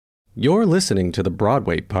You're listening to the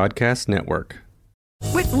Broadway Podcast Network.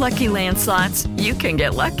 With Lucky Land Slots, you can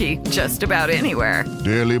get lucky just about anywhere.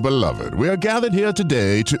 Dearly beloved, we are gathered here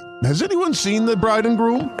today to... Has anyone seen the bride and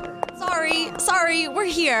groom? Sorry, we're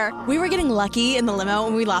here. We were getting lucky in the limo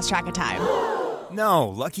and we lost track of time. No,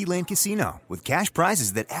 Lucky Land Casino, with cash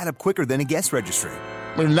prizes that add up quicker than a guest registry.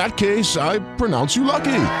 In that case, I pronounce you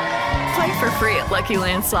lucky. Play for free at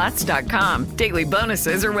LuckyLandSlots.com. Daily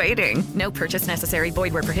bonuses are waiting. No purchase necessary.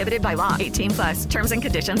 Void where prohibited by law. 18+. Terms and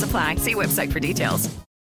conditions apply. See website for details.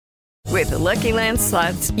 With Lucky Land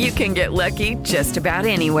Slots, you can get lucky just about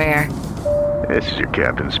anywhere. This is your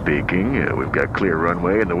captain speaking. We've got clear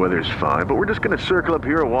runway and the weather's fine, but we're just going to circle up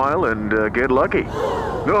here a while and get lucky.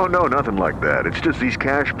 No, nothing like that. It's just these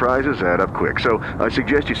cash prizes add up quick. So I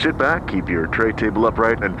suggest you sit back, keep your tray table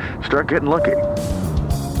upright, and start getting lucky.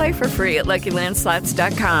 Play for free at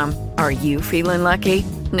LuckyLandSlots.com. Are you feeling lucky?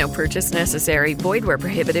 No purchase necessary. Void where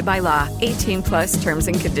prohibited by law. 18+ terms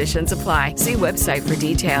and conditions apply. See website for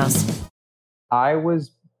details. I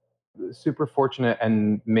was super fortunate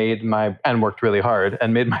and worked really hard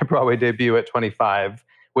and made my Broadway debut at 25,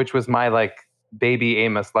 which was my baby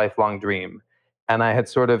Amos lifelong dream. And I had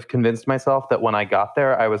sort of convinced myself that when I got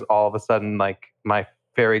there, I was all of a sudden my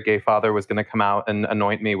fairy gay father was going to come out and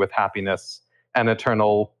anoint me with happiness and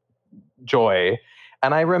eternal joy.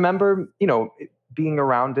 And I remember,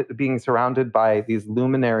 being surrounded by these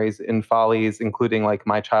luminaries in Follies, including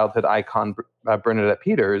my childhood icon, Bernadette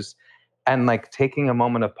Peters, and taking a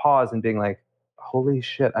moment of pause and being like, holy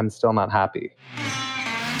shit, I'm still not happy.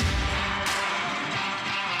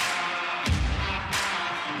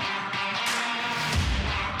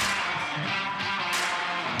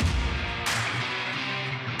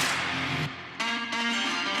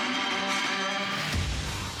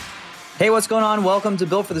 Hey, what's going on? Welcome to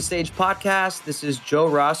Built for the Stage podcast. This is Joe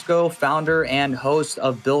Roscoe, founder and host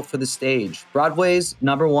of Built for the Stage, Broadway's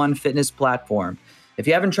 #1 fitness platform. If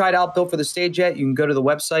you haven't tried out Built for the Stage yet, you can go to the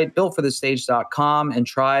website builtforthestage.com and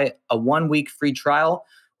try a 1-week free trial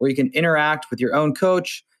where you can interact with your own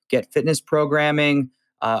coach, get fitness programming,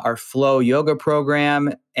 our Flow yoga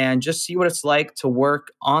program, and just see what it's like to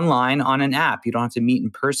work online on an app. You don't have to meet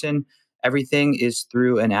in person. Everything is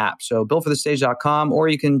through an app. So builtforthestage.com, or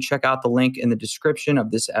you can check out the link in the description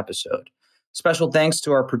of this episode. Special thanks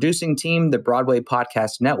to our producing team, the Broadway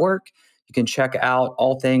Podcast Network. You can check out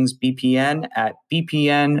all things BPN at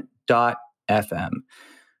bpn.fm.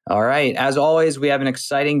 All right. As always, we have an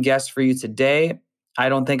exciting guest for you today. I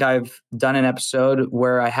don't think I've done an episode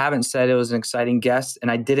where I haven't said it was an exciting guest,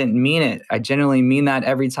 and I didn't mean it. I genuinely mean that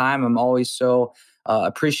every time. I'm always so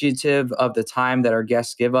appreciative of the time that our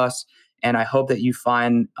guests give us. And I hope that you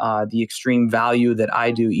find the extreme value that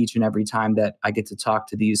I do each and every time that I get to talk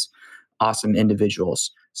to these awesome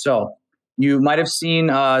individuals. So you might have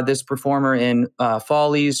seen this performer in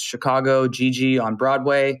Follies, Chicago, Gigi on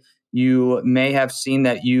Broadway. You may have seen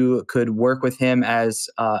that you could work with him as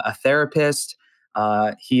a therapist.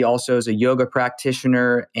 He also is a yoga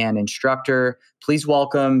practitioner and instructor. Please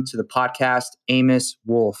welcome to the podcast, Amos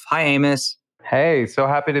Wolf. Hi, Amos. Hey, so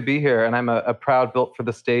happy to be here. And I'm a proud Built for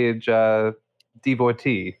the Stage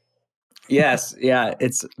devotee. Yes. Yeah.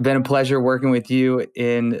 It's been a pleasure working with you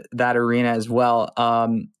in that arena as well.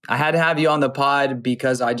 I had to have you on the pod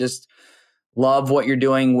because I just love what you're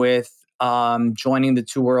doing with joining the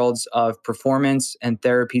two worlds of performance and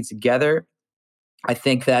therapy together. I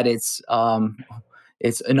think that it's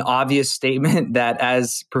an obvious statement that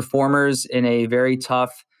as performers in a very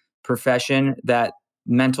tough profession, that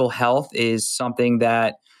mental health is something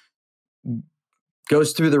that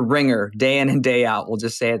goes through the ringer day in and day out. We'll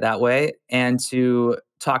just say it that way. And to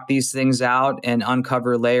talk these things out and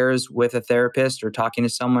uncover layers with a therapist or talking to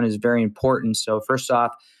someone is very important. So first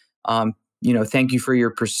off, thank you for your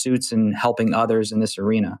pursuits and helping others in this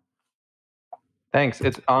arena. Thanks.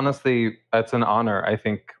 It's an honor. I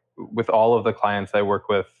think with all of the clients I work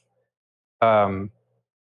with, I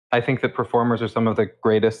think that performers are some of the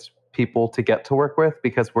greatest people to get to work with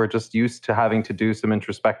because we're just used to having to do some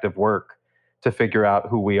introspective work to figure out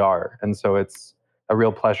who we are. And so it's a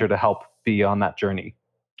real pleasure to help be on that journey.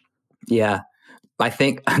 Yeah. I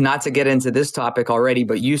think, not to get into this topic already,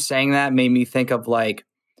 but you saying that made me think of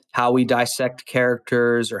how we dissect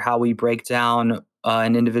characters or how we break down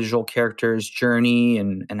an individual character's journey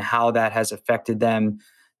and how that has affected them,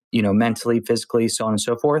 mentally, physically, so on and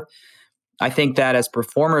so forth. I think that as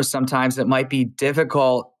performers, sometimes it might be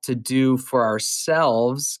difficult to do for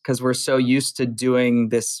ourselves because we're so used to doing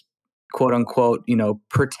this quote unquote,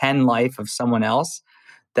 pretend life of someone else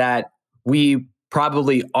that we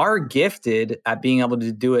probably are gifted at being able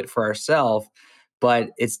to do it for ourselves. But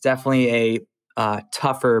it's definitely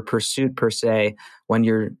tougher pursuit per se when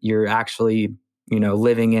you're actually,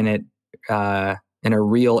 living in it in a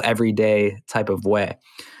real everyday type of way.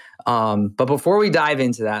 But before we dive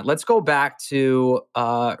into that, let's go back to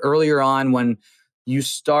earlier on when you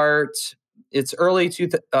start. It's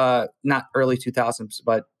not early 2000s,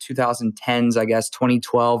 but 2010s, I guess,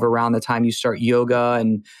 2012, around the time you start yoga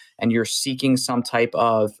and you're seeking some type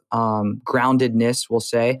of groundedness, we'll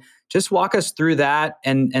say. Just walk us through that,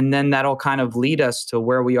 and then that'll kind of lead us to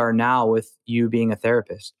where we are now with you being a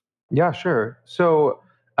therapist. Yeah, sure. So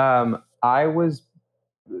I was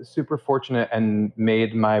super fortunate and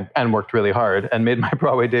worked really hard and made my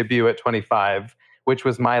Broadway debut at 25, which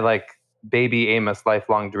was my like baby Amos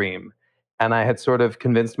lifelong dream. And I had sort of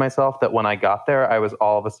convinced myself that when I got there, I was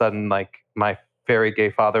all of a sudden like my fairy gay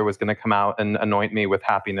father was going to come out and anoint me with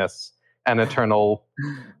happiness and eternal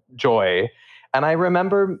joy. And I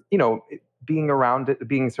remember,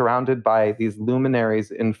 being surrounded by these luminaries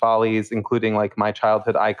in Follies, including like my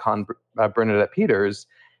childhood icon, Bernadette Peters,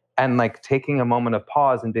 and like taking a moment of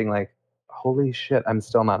pause and being like, holy shit, I'm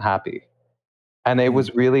still not happy. And it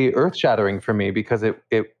was really earth-shattering for me because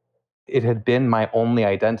it had been my only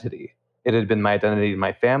identity. It had been my identity in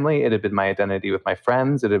my family. It had been my identity with my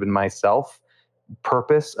friends. It had been my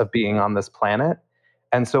self-purpose of being on this planet.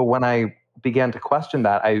 And so when I began to question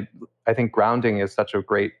that, I think grounding is such a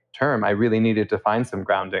great term. I really needed to find some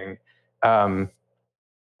grounding. And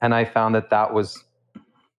I found that was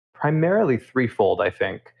primarily threefold, I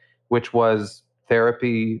think, which was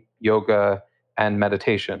therapy, yoga, and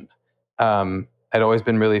meditation. I'd always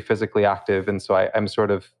been really physically active, and so I'm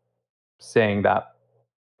sort of saying that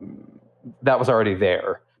was already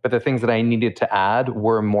there. But the things that I needed to add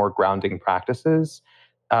were more grounding practices.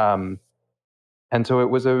 And so it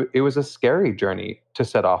was a scary journey to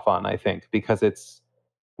set off on, I think, because it's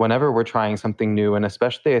whenever we're trying something new, and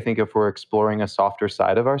especially I think if we're exploring a softer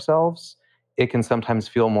side of ourselves, it can sometimes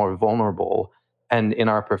feel more vulnerable. And in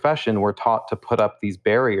our profession, we're taught to put up these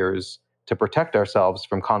barriers to protect ourselves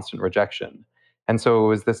from constant rejection. And so it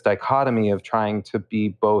was this dichotomy of trying to be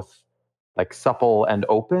both like supple and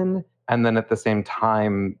open, and then at the same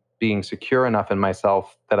time being secure enough in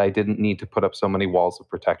myself that I didn't need to put up so many walls of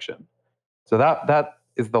protection. So that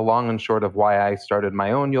is the long and short of why I started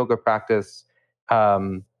my own yoga practice,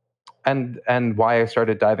 and why I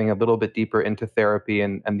started diving a little bit deeper into therapy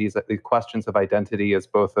and these questions of identity as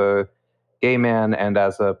both a gay man and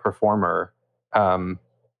as a performer, and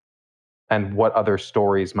what other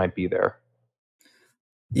stories might be there.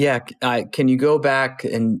 Yeah. Can you go back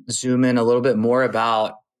and zoom in a little bit more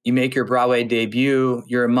about, you make your Broadway debut,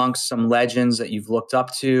 you're amongst some legends that you've looked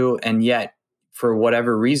up to, and yet for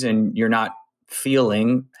whatever reason, you're not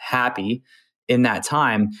feeling happy in that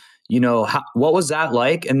time. What was that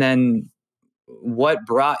like? And then what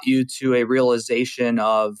brought you to a realization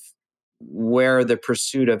of where the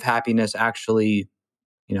pursuit of happiness actually,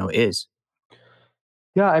 is?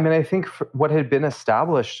 Yeah, I mean, I think what had been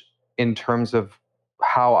established in terms of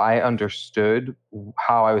how I understood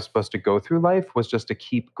how I was supposed to go through life was just to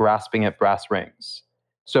keep grasping at brass rings.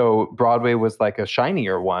 So Broadway was like a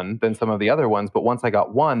shinier one than some of the other ones, but once I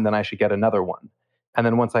got one, then I should get another one. And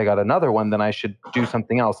then once I got another one, then I should do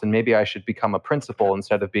something else. And maybe I should become a principal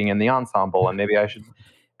instead of being in the ensemble. And maybe I should,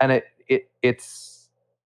 and it's,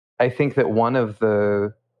 I think that one of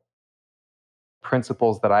the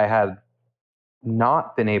principles that I had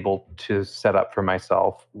not been able to set up for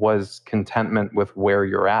myself was contentment with where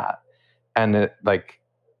you're at. And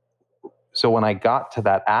so when I got to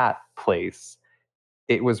that at place,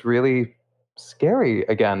 it was really scary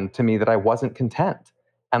again to me that I wasn't content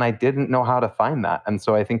and I didn't know how to find that. And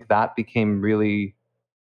so I think that became really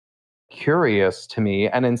curious to me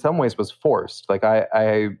and in some ways was forced. Like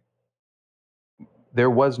there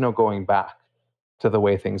was no going back to the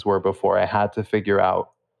way things were before. I had to figure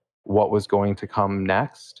out what was going to come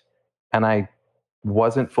next. And I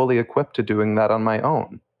wasn't fully equipped to doing that on my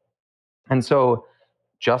own. And so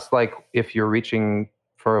just like if you're reaching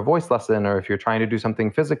for a voice lesson or if you're trying to do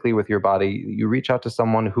something physically with your body, you reach out to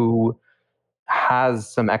someone who has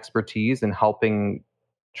some expertise in helping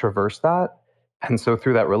traverse that. And so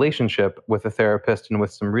through that relationship with a therapist and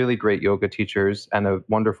with some really great yoga teachers and a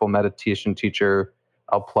wonderful meditation teacher,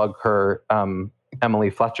 I'll plug her,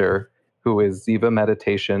 Emily Fletcher, who is Ziva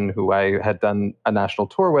Meditation, who I had done a national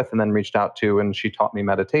tour with and then reached out to, and she taught me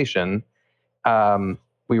meditation. I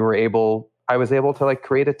was able to like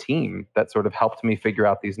create a team that sort of helped me figure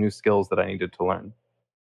out these new skills that I needed to learn.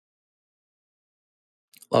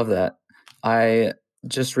 Love that. I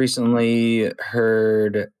just recently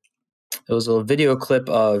heard, it was a video clip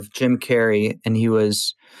of Jim Carrey, and he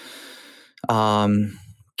was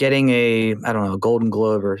getting a Golden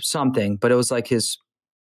Globe or something, but it was like his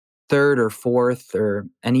third or fourth,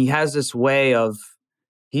 and he has this way of,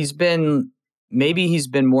 maybe he's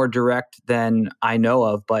been more direct than I know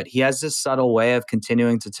of, but he has this subtle way of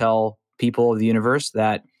continuing to tell people of the universe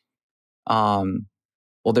that,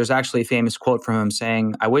 there's actually a famous quote from him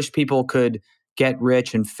saying, "I wish people could get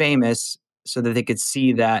rich and famous so that they could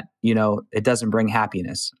see that, it doesn't bring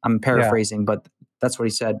happiness." I'm paraphrasing, but that's what he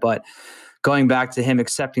said. But going back to him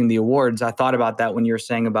accepting the awards, I thought about that when you were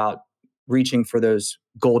saying about reaching for those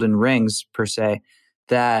golden rings per se,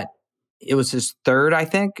 that it was his third, I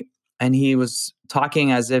think. And he was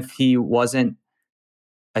talking as if he wasn't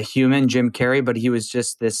a human, Jim Carrey, but he was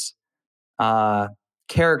just this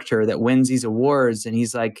character that wins these awards. And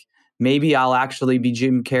he's like, maybe I'll actually be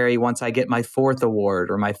Jim Carrey once I get my fourth award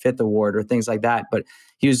or my fifth award or things like that. But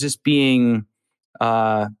he was just being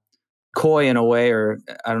coy in a way, or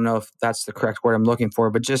I don't know if that's the correct word I'm looking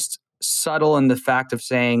for, but just subtle in the fact of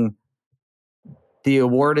saying the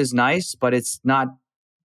award is nice, but it's not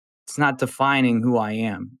defining who I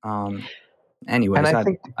am. Anyways,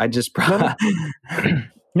 and I just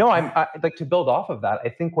no, I like to build off of that. I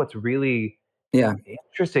think what's really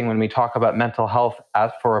interesting when we talk about mental health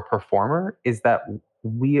as for a performer is that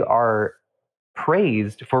we are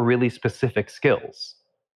praised for really specific skills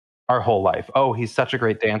our whole life. Oh, he's such a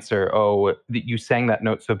great dancer. Oh, you sang that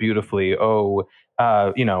note so beautifully. Oh,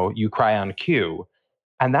 you cry on cue.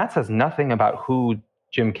 And that says nothing about who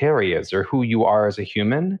Jim Carrey is or who you are as a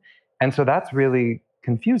human. And so that's really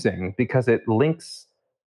confusing because it links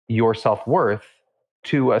your self-worth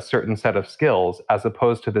to a certain set of skills as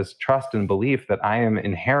opposed to this trust and belief that I am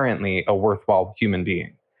inherently a worthwhile human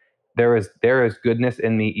being. There is goodness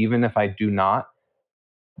in me even if I do not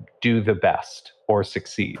do the best or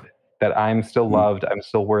succeed. That I'm still loved, I'm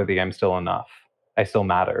still worthy, I'm still enough. I still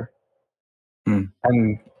matter.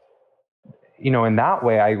 And in that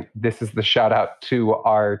way, this is the shout out to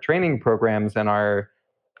our training programs and our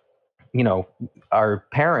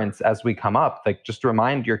parents as we come up. Like, just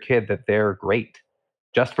remind your kid that they're great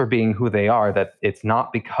just for being who they are, that it's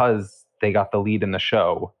not because they got the lead in the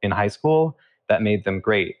show in high school that made them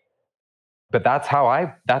great. But that's how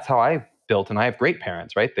I built, and I have great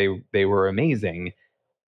parents, right? They were amazing,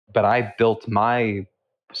 but I built my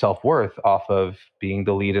self-worth off of being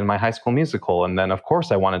the lead in my High School Musical, and then of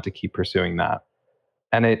course I wanted to keep pursuing that.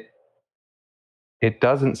 And it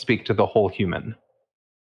doesn't speak to the whole human.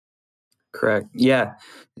 Correct. Yeah.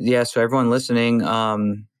 So everyone listening,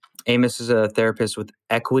 Amos is a therapist with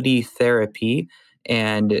Equity Therapy,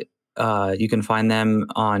 and you can find them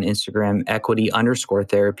on Instagram,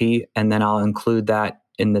 equity_therapy. And then I'll include that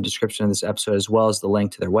in the description of this episode, as well as the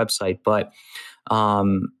link to their website. But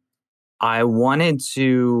I wanted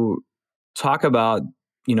to talk about,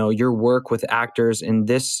 your work with actors in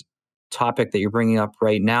this topic that you're bringing up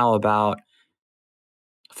right now about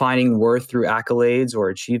finding worth through accolades or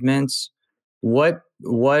achievements. What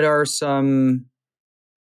are some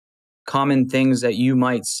common things that you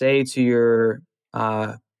might say to your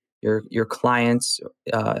clients,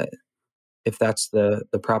 if that's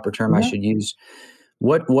the proper term I should use?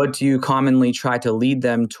 What do you commonly try to lead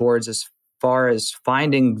them towards as far as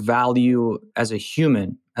finding value as a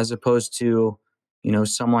human, as opposed to,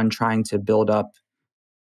 someone trying to build up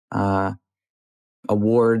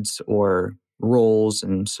awards or roles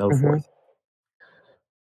and so forth?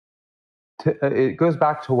 It goes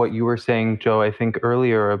back to what you were saying, Joe, I think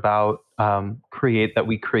earlier about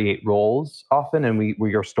we create roles often, and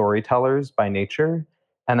we are storytellers by nature.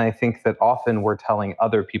 And I think that often we're telling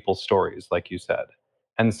other people's stories, like you said.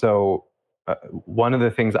 And so one of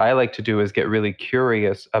the things I like to do is get really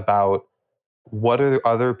curious about what are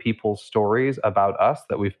other people's stories about us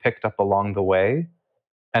that we've picked up along the way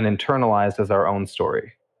and internalized as our own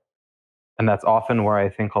story. And that's often where I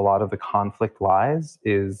think a lot of the conflict lies,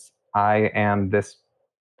 is I am this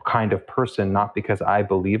kind of person, not because I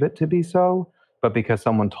believe it to be so, but because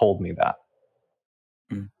someone told me that.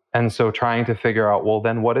 And so trying to figure out, well,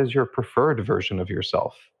 then what is your preferred version of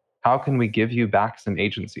yourself? How can we give you back some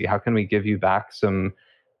agency? How can we give you back some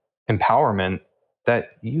empowerment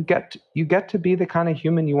that you get to be the kind of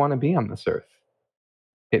human you want to be on this earth?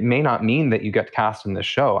 It may not mean that you get cast in this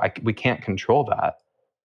show. We can't control that.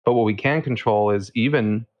 But what we can control is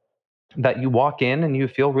even that you walk in and you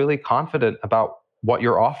feel really confident about what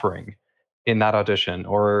you're offering in that audition,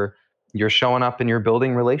 or you're showing up and you're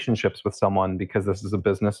building relationships with someone, because this is a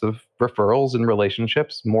business of referrals and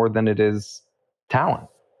relationships more than it is talent.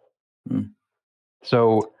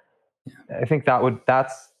 So I think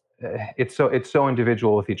it's so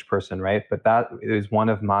individual with each person, right? But that is one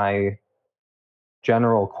of my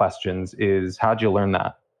general questions is, how'd you learn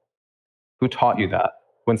that? Who taught you that?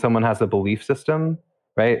 When someone has a belief system,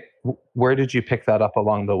 right? Where did you pick that up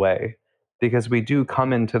along the way? Because we do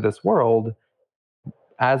come into this world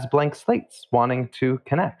as blank slates, wanting to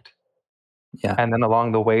connect. Yeah. And then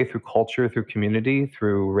along the way, through culture, through community,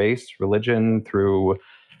 through race, religion, through,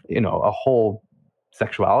 a whole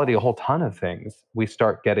sexuality, a whole ton of things, we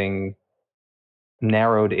start getting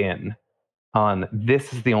narrowed in on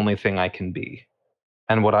this is the only thing I can be.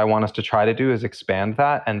 And what I want us to try to do is expand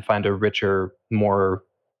that and find a richer, more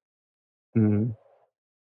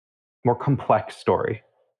complex story.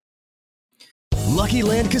 Lucky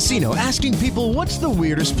Land Casino, asking people, what's the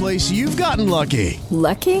weirdest place you've gotten lucky?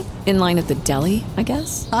 Lucky? In line at the deli, I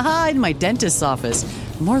guess? Aha, in my dentist's office.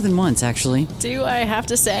 More than once, actually. Do I have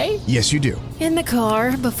to say? Yes, you do. In the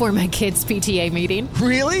car before my kids' PTA meeting.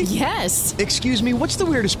 Really? Yes. Excuse me, what's the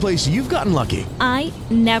weirdest place you've gotten lucky? I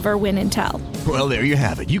never win and tell. Well, there you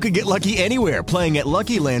have it. You can get lucky anywhere, playing at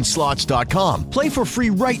LuckyLandSlots.com. Play for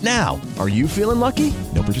free right now. Are you feeling lucky?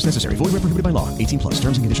 No purchase necessary. Void where prohibited by law. 18+.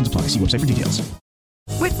 Terms and conditions apply. See website for details.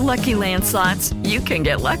 With Lucky Land Slots, you can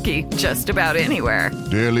get lucky just about anywhere.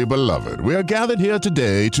 Dearly beloved, we are gathered here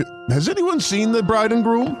today to... Has anyone seen the bride and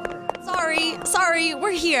groom? Sorry,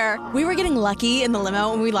 we're here. We were getting lucky in the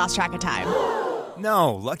limo and we lost track of time.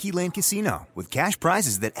 No, Lucky Land Casino, with cash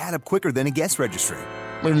prizes that add up quicker than a guest registry.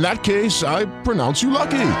 In that case, I pronounce you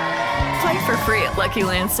lucky. Play for free at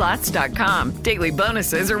LuckyLandSlots.com. Daily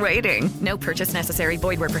bonuses are waiting. No purchase necessary.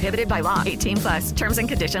 Void where prohibited by law. 18+. Terms and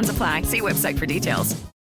conditions apply. See website for details.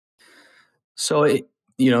 So,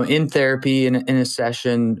 in therapy, in a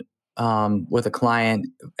session with a client,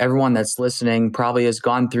 everyone that's listening probably has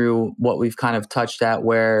gone through what we've kind of touched at,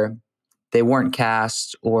 where they weren't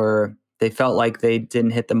cast, or they felt like they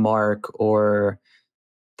didn't hit the mark, or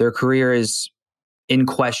their career is in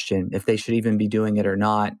question if they should even be doing it or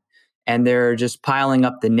not. And they're just piling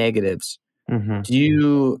up the negatives. Mm-hmm. Do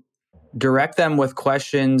you direct them with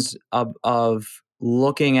questions of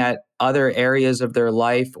looking at other areas of their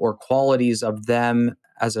life or qualities of them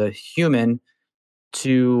as a human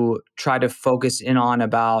to try to focus in on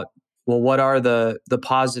about, well, what are the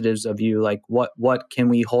positives of you? Like what can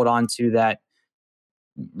we hold on to that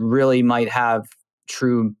really might have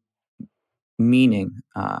true meaning,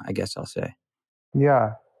 I guess I'll say.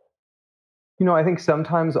 Yeah. I think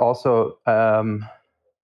sometimes also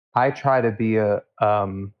I try to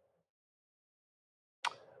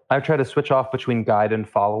switch off between guide and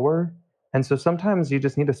follower. And so sometimes you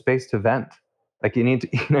just need a space to vent. Like you need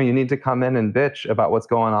to come in and bitch about what's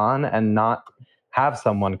going on and not have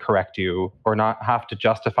someone correct you or not have to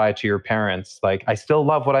justify to your parents, like, I still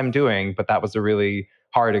love what I'm doing, but that was a really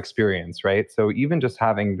hard experience, right? So even just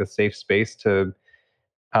having the safe space to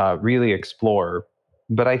really explore.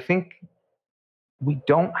 But I think we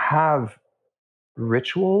don't have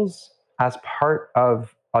rituals as part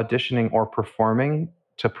of auditioning or performing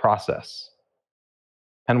to process.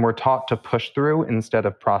 And we're taught to push through instead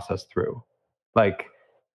of process through. Like,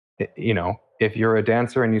 if you're a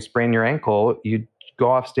dancer and you sprain your ankle, you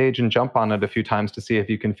go off stage and jump on it a few times to see if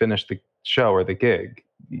you can finish the show or the gig.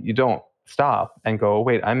 You don't stop and go, oh,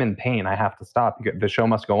 wait, I'm in pain, I have to stop. The show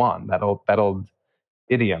must go on. That old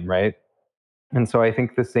idiom, right? And so I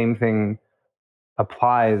think the same thing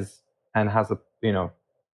applies and has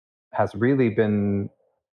really been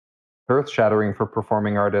earth-shattering for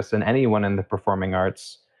performing artists and anyone in the performing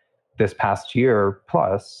arts this past year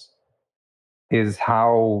plus, is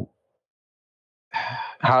how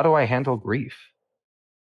do I handle grief?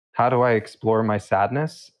 How do I explore my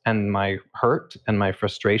sadness and my hurt and my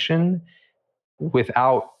frustration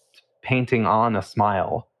without painting on a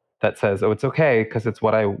smile that says, oh, it's okay because it's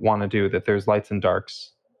what I want to do, that there's lights and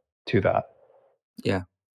darks to that. Yeah.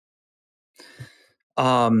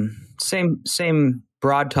 Same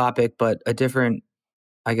broad topic, but a different,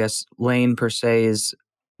 I guess, lane per se is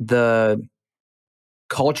the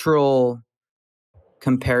cultural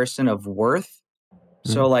comparison of worth.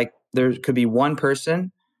 Mm-hmm. So like there could be one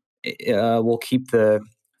person, we'll keep the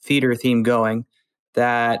theater theme going,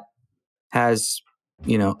 that has,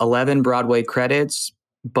 11 Broadway credits,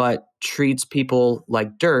 but treats people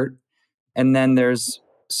like dirt. And then there's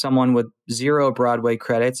someone with 0 Broadway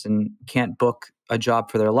credits and can't book a job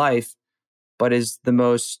for their life, but is the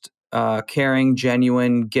most caring,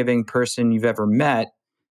 genuine, giving person you've ever met.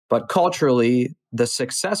 But culturally, the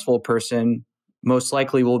successful person most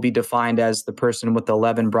likely will be defined as the person with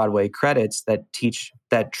 11 Broadway credits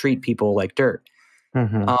that treat people like dirt.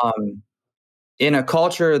 Mm-hmm. In a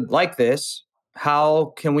culture like this,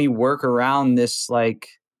 how can we work around this, like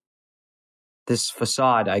this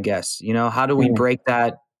facade, I guess? How do we break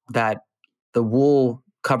that the wool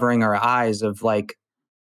covering our eyes of like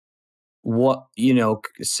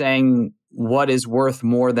saying what is worth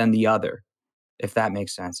more than the other, if that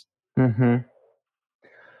makes sense. Mm-hmm.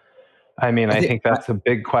 I mean, I think that's a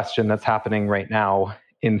big question that's happening right now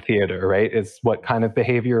in theater, right? Is what kind of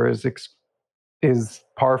behavior is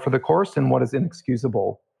par for the course and what is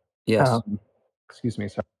inexcusable? Yes. Excuse me,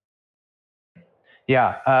 sorry.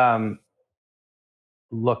 Yeah.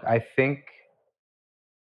 Look, I think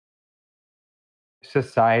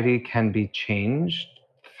society can be changed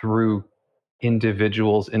through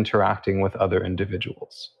individuals interacting with other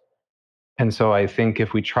individuals. And so I think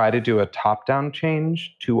if we try to do a top-down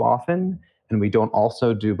change too often, and we don't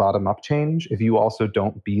also do bottom-up change, if you also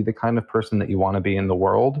don't be the kind of person that you want to be in the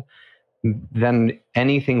world, then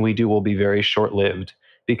anything we do will be very short-lived,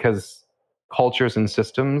 because cultures and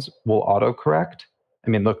systems will autocorrect. I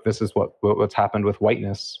mean, look, this is what's happened with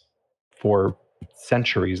whiteness for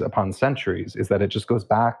centuries upon centuries, is that it just goes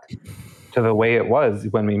back to the way it was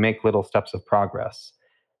when we make little steps of progress.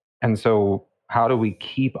 And so how do we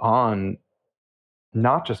keep on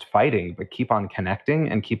not just fighting, but keep on connecting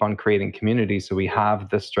and keep on creating community so we have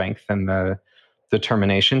the strength and the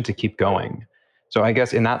determination to keep going? So I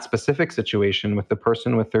guess in that specific situation with the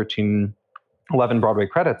person with 11 Broadway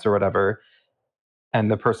credits or whatever, and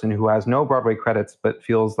the person who has no Broadway credits but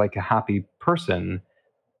feels like a happy person,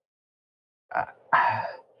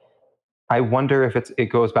 I wonder if it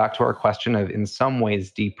goes back to our question of in some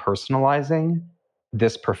ways depersonalizing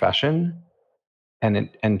this profession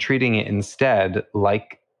and treating it instead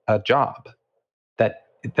like a job. That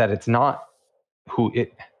it's not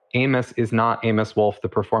Amos is not Amos Wolf, the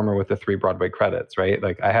performer with the 3 Broadway credits, right?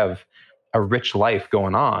 Like, I have a rich life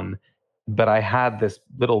going on, but I had this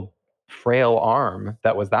little frail arm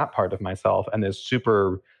that was that part of myself, and this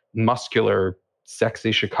super muscular,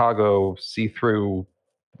 sexy Chicago see-through,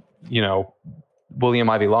 William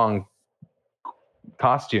Ivy Long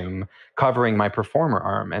costume covering my performer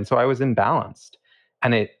arm. And so I was imbalanced.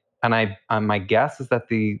 My guess is that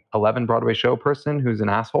the 11 Broadway show person who's an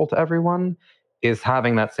asshole to everyone is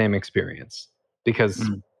having that same experience, because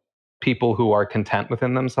people who are content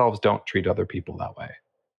within themselves don't treat other people that way.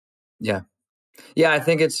 Yeah. Yeah, I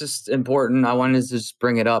think it's just important. I wanted to just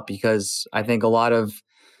bring it up because I think a lot of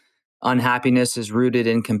unhappiness is rooted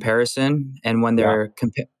in comparison. And when they're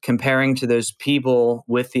comparing to those people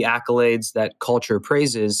with the accolades that culture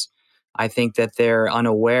praises, I think that they're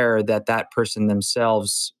unaware that that person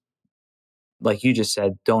themselves, like you just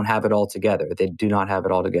said, don't have it all together. They do not have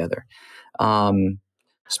it all together.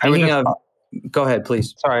 Speaking of, go ahead,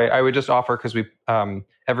 please. Sorry, I would just offer, because we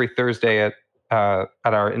every Thursday at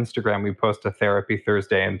our Instagram we post a therapy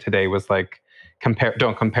Thursday, and today was like,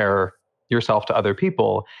 don't compare yourself to other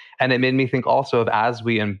people. And it made me think also of, as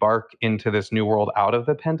we embark into this new world out of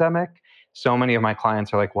the pandemic, so many of my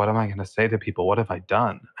clients are like, what am I going to say to people? What have I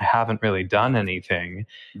done? I haven't really done anything.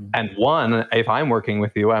 And one, if I'm working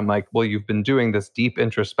with you, I'm like, well, you've been doing this deep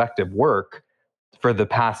introspective work for the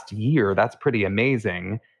past year. That's pretty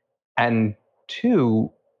amazing. And two,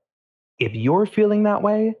 if you're feeling that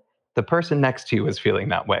way, the person next to you is feeling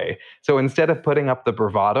that way. So instead of putting up the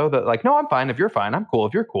bravado that like, no, I'm fine if you're fine, I'm cool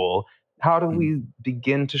if you're cool, how do we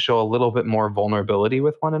begin to show a little bit more vulnerability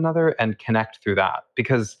with one another and connect through that?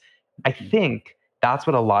 Because I think that's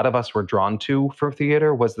what a lot of us were drawn to for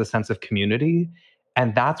theater, was the sense of community.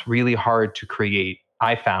 And that's really hard to create,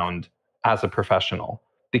 I found, as a professional,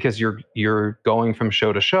 because you're going from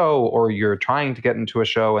show to show, or you're trying to get into a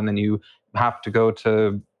show, and then you have to go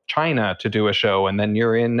to China to do a show, and then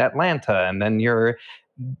you're in Atlanta, and then you're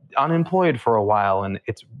unemployed for a while. And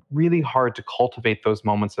it's really hard to cultivate those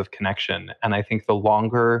moments of connection. And I think the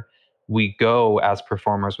longer we go as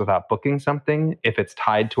performers without booking something, if it's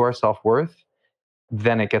tied to our self-worth,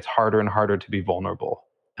 then it gets harder and harder to be vulnerable.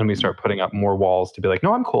 And we start putting up more walls to be like,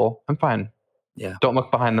 no, I'm cool, I'm fine. Yeah. Don't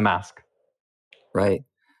look behind the mask. Right.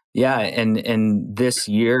 Yeah. And this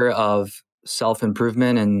year of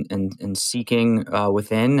self-improvement and seeking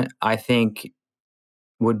within, I think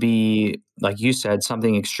would be, like you said,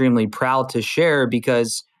 something extremely proud to share,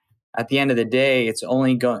 because at the end of the day, it's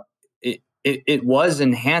only going, it was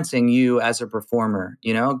enhancing you as a performer,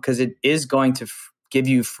 because it is going to give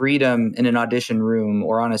you freedom in an audition room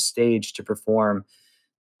or on a stage to perform,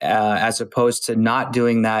 as opposed to not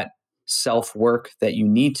doing that self-work that you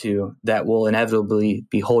need to, that will inevitably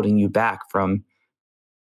be holding you back from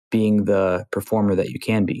being the performer that you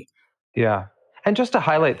can be. Yeah. And just to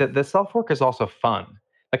highlight that the self-work is also fun.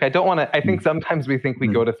 Like, I think sometimes we think we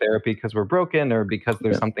go to therapy because we're broken or because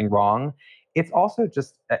there's something wrong. It's also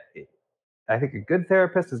just, I think a good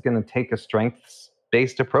therapist is going to take a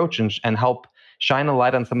strengths-based approach and help shine a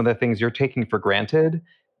light on some of the things you're taking for granted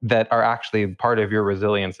that are actually part of your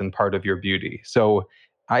resilience and part of your beauty. So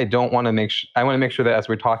I don't want to I want to make sure that as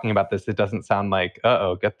we're talking about this, it doesn't sound like,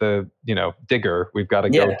 get the, digger. We've got to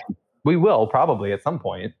go. We will probably at some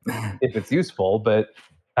point if it's useful, but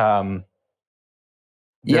there's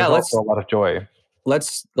also a lot of joy.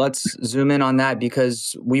 Let's zoom in on that,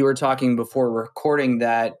 because we were talking before recording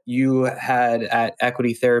that you had at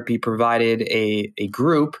Equity Therapy provided a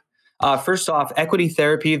group. First off, Equity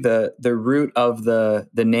Therapy, the root of the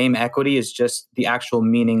name Equity is just the actual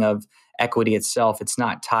meaning of equity itself. It's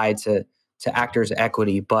not tied to actors'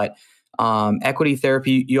 equity, but Equity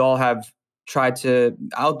Therapy, you all have tried to,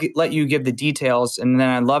 let you give the details, and then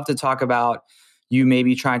I'd love to talk about you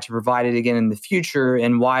maybe trying to provide it again in the future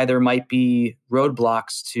and why there might be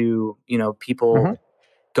roadblocks to, people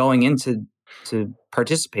going into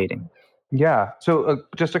participating. Yeah. So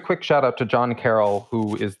just a quick shout out to John Carroll,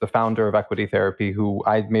 who is the founder of Equity Therapy, who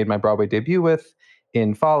I made my Broadway debut with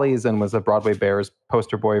in Follies and was a Broadway Bears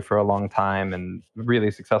poster boy for a long time and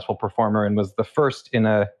really successful performer, and was the first in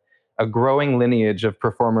a growing lineage of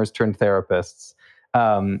performers turned therapists.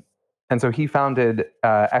 And so he founded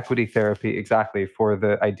Equity Therapy exactly for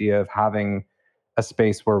the idea of having a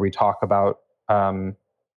space where we talk about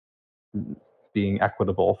being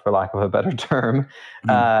equitable, for lack of a better term,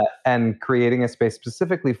 and creating a space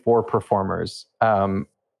specifically for performers.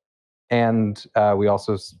 And we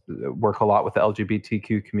also work a lot with the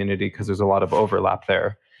LGBTQ community because there's a lot of overlap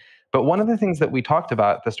there. But one of the things that we talked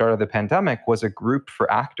about at the start of the pandemic was a group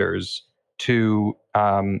for actors to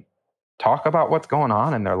talk about what's going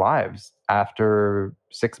on in their lives after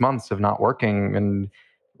 6 months of not working and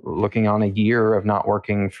looking on a year of not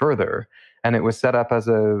working further. And it was set up as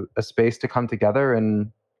a space to come together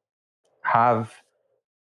and have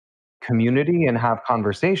community and have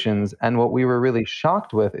conversations. And what we were really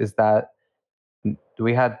shocked with is that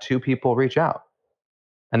we had 2 people reach out,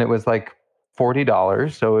 and it was like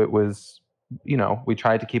 $40. So it was, we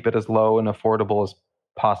tried to keep it as low and affordable as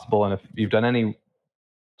possible. And if you've done any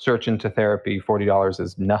search into therapy, $40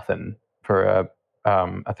 is nothing for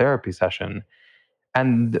a therapy session.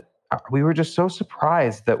 And we were just so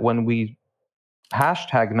surprised that when we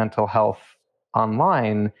hashtag mental health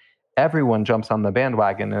online, everyone jumps on the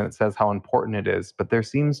bandwagon and it says how important it is. But there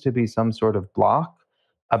seems to be some sort of block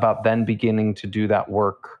about then beginning to do that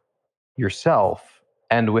work yourself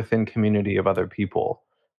and within community of other people.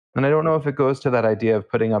 And I don't know if it goes to that idea of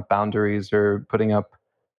putting up boundaries or putting up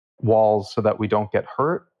walls so that we don't get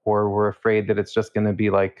hurt, or we're afraid that it's just going to be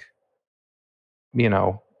like,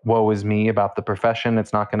 woe is me about the profession.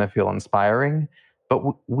 It's not going to feel inspiring. But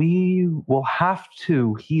we will have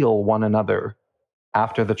to heal one another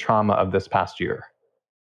after the trauma of this past year,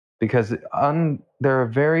 because there are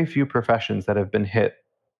very few professions that have been hit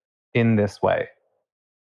in this way.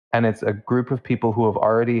 And it's a group of people who have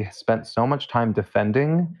already spent so much time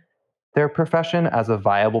defending their profession as a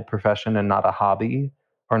viable profession and not a hobby,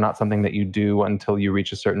 or not something that you do until you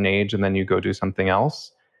reach a certain age and then you go do something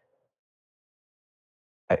else.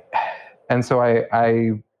 And so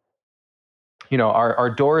our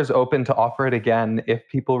door is open to offer it again if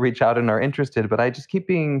people reach out and are interested. But I just keep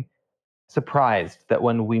being surprised that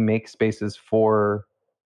when we make spaces for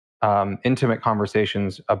intimate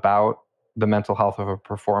conversations about the mental health of a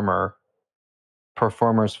performer,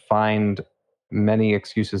 performers find many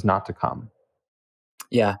excuses not to come.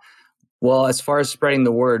 Yeah. Well, as far as spreading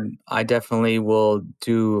the word, I definitely will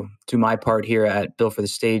do my part here at Built for the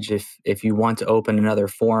Stage if you want to open another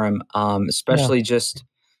forum, especially just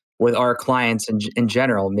with our clients in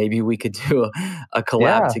general. Maybe we could do a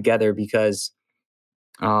collab together, because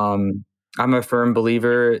I'm a firm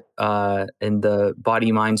believer in the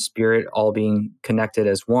body, mind, spirit all being connected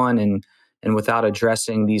as one, and without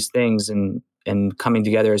addressing these things and coming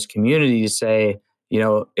together as community to say,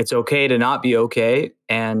 it's okay to not be okay,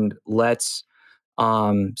 and let's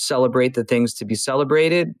celebrate the things to be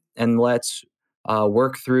celebrated, and let's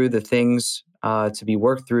work through the things to be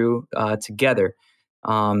worked through together.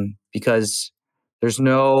 Because there's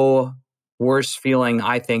no worse feeling,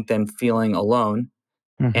 I think, than feeling alone.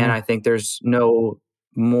 Mm-hmm. And I think there's no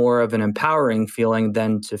more of an empowering feeling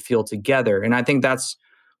than to feel together. And I think that's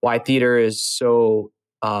why theater is so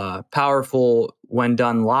powerful when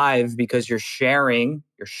done live, because you're sharing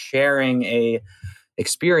an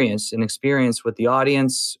experience with the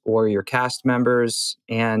audience or your cast members.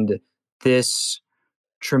 And this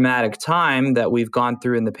traumatic time that we've gone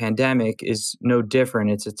through in the pandemic is no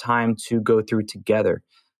different. It's a time to go through together.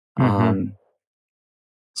 Mm-hmm.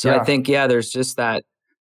 I think, there's just that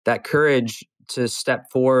courage to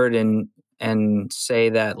step forward and say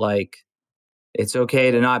that, like, it's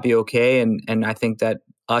okay to not be okay. And I think that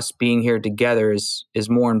us being here together is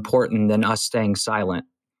more important than us staying silent.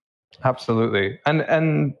 Absolutely.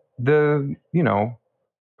 And the,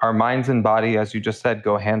 our minds and body, as you just said,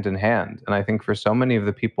 go hand in hand. And I think for so many of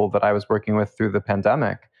the people that I was working with through the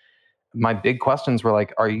pandemic, my big questions were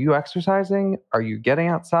like, are you exercising? Are you getting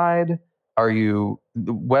outside?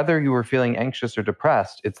 Whether you were feeling anxious or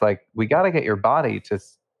depressed, it's like, we got to get your body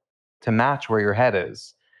to match where your head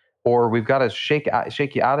is, or we've got to shake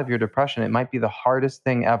you out of your depression. It might be the hardest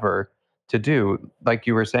thing ever to do. Like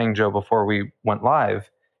you were saying, Joe, before we went live,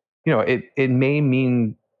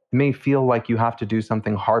 it may feel like you have to do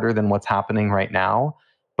something harder than what's happening right now,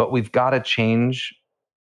 but we've got to change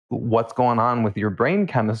what's going on with your brain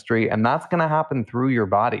chemistry. And that's going to happen through your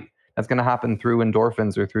body. That's going to happen through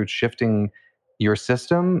endorphins or through shifting your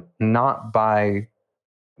system, not by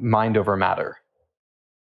mind over matter.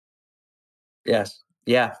 Yes.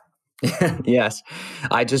 Yeah. Yes.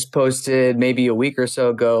 I just posted maybe a week or so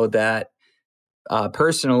ago that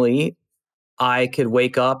personally, I could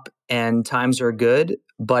wake up and times are good,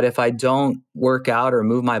 but if I don't work out or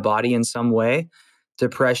move my body in some way,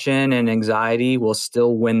 depression and anxiety will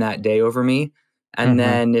still win that day over me. And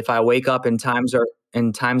then if I wake up and times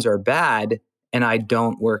are bad and I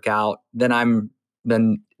don't work out, then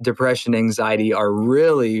depression, anxiety are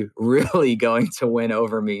really, really going to win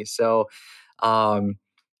over me. So,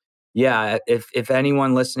 if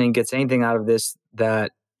anyone listening gets anything out of this,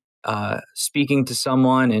 that speaking to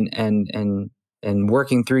someone and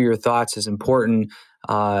working through your thoughts is important.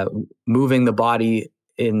 Moving the body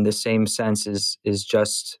in the same sense is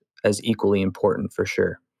just as equally important, for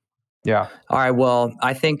sure. Yeah. All right. Well,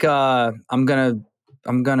 I think I'm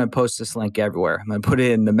gonna post this link everywhere. I'm gonna put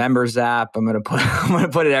it in the members app. I'm gonna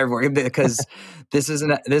put it everywhere, because this is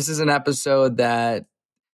an episode that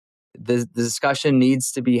the discussion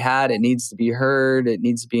needs to be had. It needs to be heard. It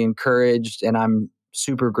needs to be encouraged. And I'm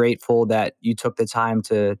super grateful that you took the time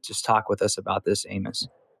to just talk with us about this, Amos.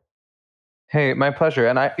 Hey, my pleasure.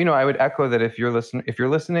 And I would echo that if you're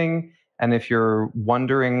listening, and if you're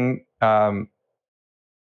wondering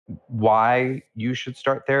why you should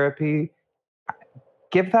start therapy,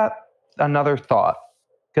 give that another thought.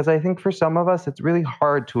 Because I think for some of us, it's really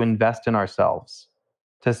hard to invest in ourselves,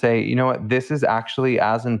 to say, you know what, this is actually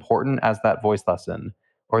as important as that voice lesson,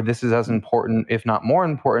 or this is as important, if not more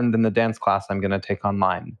important, than the dance class I'm going to take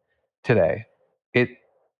online today.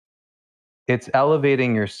 It's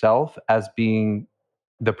elevating yourself as being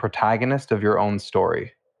the protagonist of your own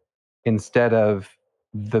story, instead of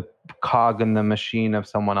the cog in the machine of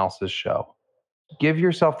someone else's show. Give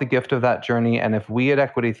yourself the gift of that journey. And if we at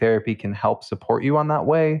Equity Therapy can help support you on that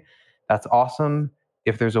way, that's awesome.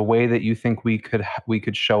 If there's a way that you think we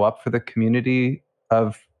could show up for the community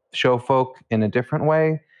of show folk in a different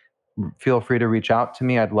way, feel free to reach out to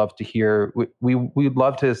me. I'd love to hear. We'd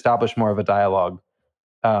love to establish more of a dialogue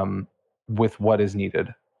with what is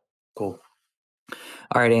needed. Cool.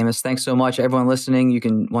 All right, Amos, thanks so much. Everyone listening, you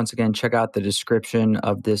can once again check out the description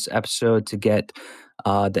of this episode to get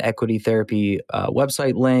the Equity Therapy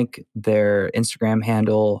website link, their Instagram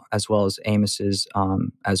handle, as well as Amos's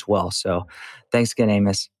as well. So thanks again,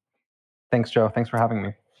 Amos. Thanks, Joe. Thanks for having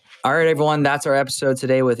me. All right, everyone. That's our episode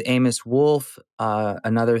today with Amos Wolf.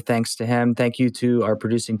 Another thanks to him. Thank you to our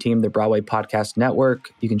producing team, the Broadway Podcast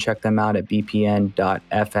Network. You can check them out at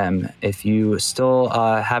bpn.fm. If you still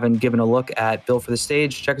haven't given a look at Built for the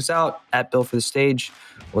Stage, check us out at Built for the Stage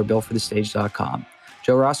or builtforthestage.com.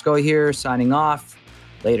 Joe Roscoe here, signing off.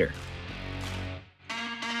 Later.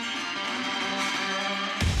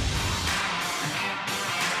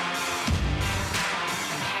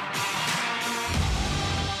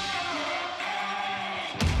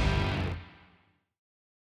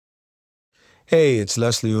 Hey, it's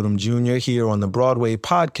Leslie Odom Jr. here on the Broadway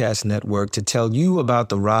Podcast Network to tell you about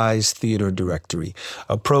the Rise Theater Directory,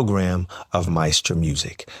 a program of Maestro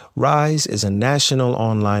Music. Rise is a national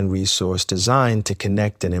online resource designed to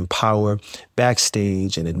connect and empower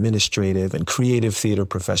backstage and administrative and creative theater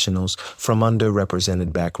professionals from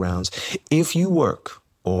underrepresented backgrounds. If you work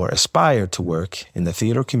or aspire to work in the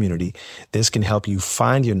theater community, this can help you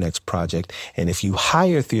find your next project. And if you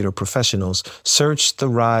hire theater professionals, search the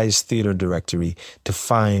Rise Theater Directory to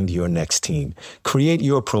find your next team. Create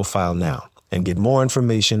your profile now and get more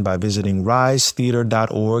information by visiting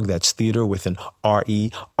risetheater.org. That's theater with an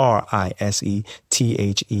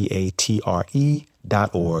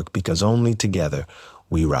RERISETHEATRE.org, because only together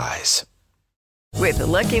we rise. With the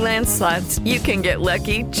Lucky Land Slots, you can get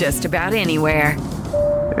lucky just about anywhere.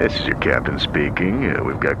 This is your captain speaking.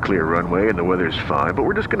 We've got clear runway and the weather's fine, but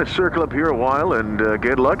we're just going to circle up here a while and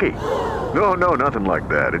get lucky. No, nothing like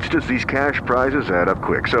that. It's just these cash prizes add up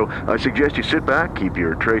quick. So I suggest you sit back, keep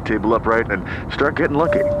your tray table upright, and start getting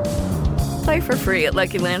lucky. Play for free at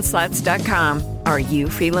LuckyLandSlots.com. Are you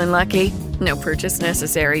feeling lucky? No purchase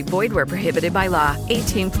necessary. Void where prohibited by law.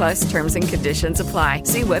 18+ terms and conditions apply.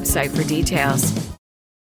 See website for details.